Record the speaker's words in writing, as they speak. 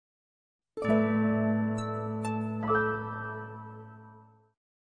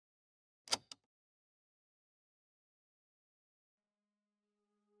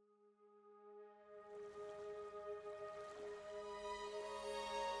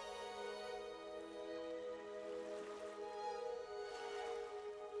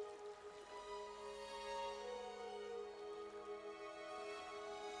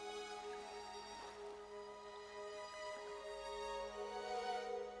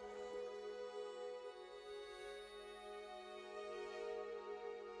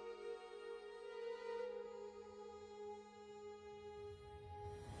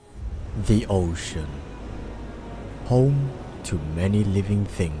The ocean, home to many living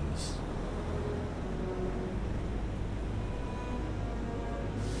things.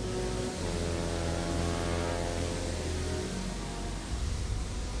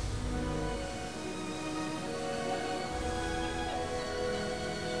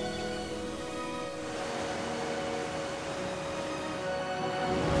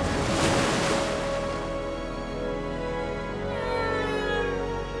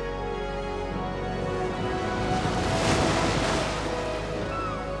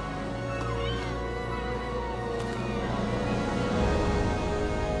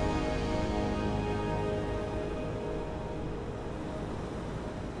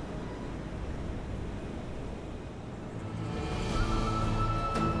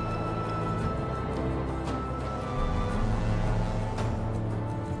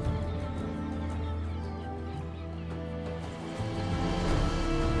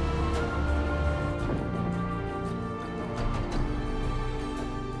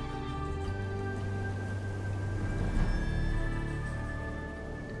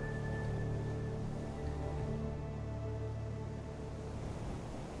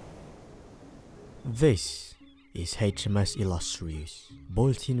 This is HMS Illustrious.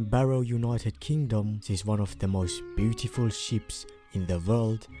 Built in Barrow, United Kingdom, this is one of the most beautiful ships in the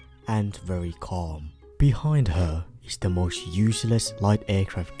world and very calm. Behind her is the most useless light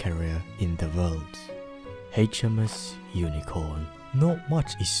aircraft carrier in the world, HMS Unicorn. Not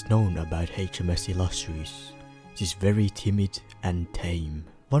much is known about HMS Illustrious. It is very timid and tame.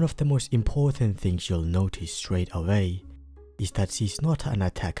 One of the most important things you'll notice straight away is that she's not an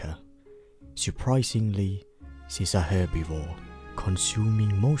attacker. Surprisingly, she's a herbivore,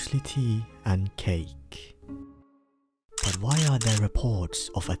 consuming mostly tea and cake. But why are there reports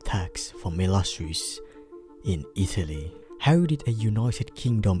of attacks from Illustrious in Italy? How did a United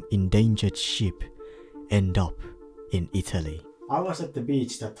Kingdom endangered ship end up in Italy? I was at the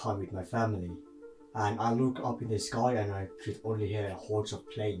beach that time with my family, and I looked up in the sky and I could only hear hordes of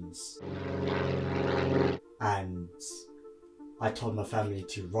planes. And I told my family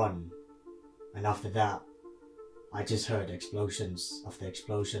to run. And after that, I just heard explosions after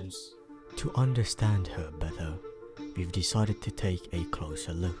explosions. To understand her better, we've decided to take a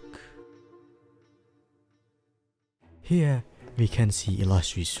closer look. Here we can see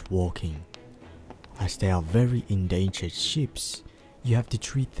Illustrious walking. As they are very endangered ships, you have to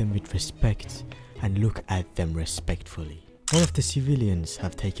treat them with respect and look at them respectfully. All of the civilians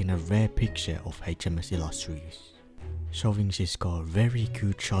have taken a rare picture of HMS Illustrious, showing she's got very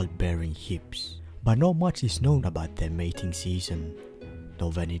good childbearing hips. But not much is known about their mating season,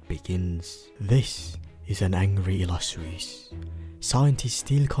 nor when it begins. This is an angry Illustrious. Scientists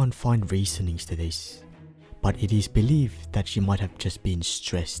still can't find reasonings to this, but it is believed that she might have just been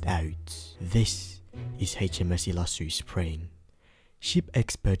stressed out. This is HMS Illustrious praying. Ship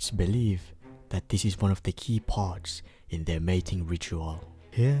experts believe that this is one of the key parts in their mating ritual.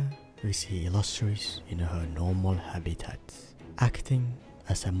 Here we see Illustrious in her normal habitat, acting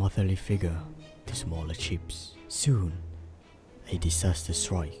as a motherly figure to smaller ships. Soon, a disaster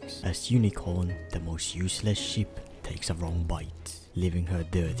strikes as Unicorn, the most useless ship, takes a wrong bite, leaving her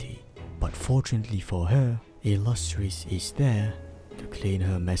dirty. But fortunately for her, Illustrious is there to clean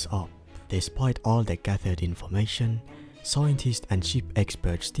her mess up. Despite all the gathered information, scientists and ship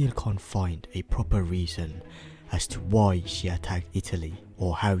experts still can't find a proper reason as to why she attacked Italy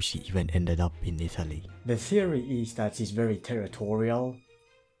or how she even ended up in Italy. The theory is that she's very territorial,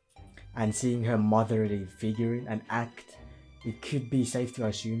 and seeing her motherly figure and act, it could be safe to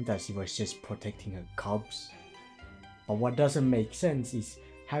assume that she was just protecting her cubs. But what doesn't make sense is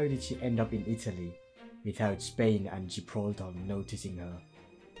how did she end up in Italy without Spain and Gibraltar noticing her?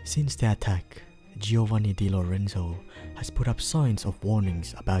 Since the attack, Giovanni Di Lorenzo has put up signs of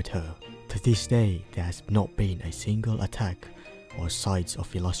warnings about her. To this day, there has not been a single attack or sights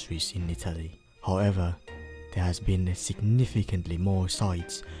of Illustrious in Italy. However, there has been significantly more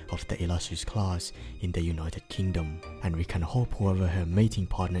sights of the Illustrious class in the United Kingdom, and we can hope whoever her mating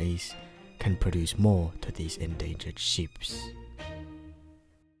partner is can produce more to these endangered ships.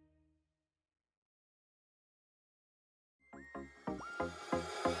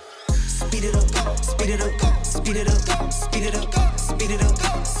 Speed it up, speed it up, speed it up, speed it up, speed it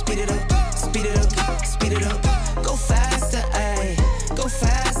up, speed it up, speed it up, speed it up. Go faster, ayy, go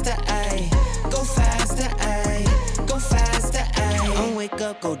faster, ayy, go faster, ayy, go faster, ayy. Don't wake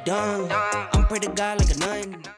up, go dumb. I'm pretty God like a nun.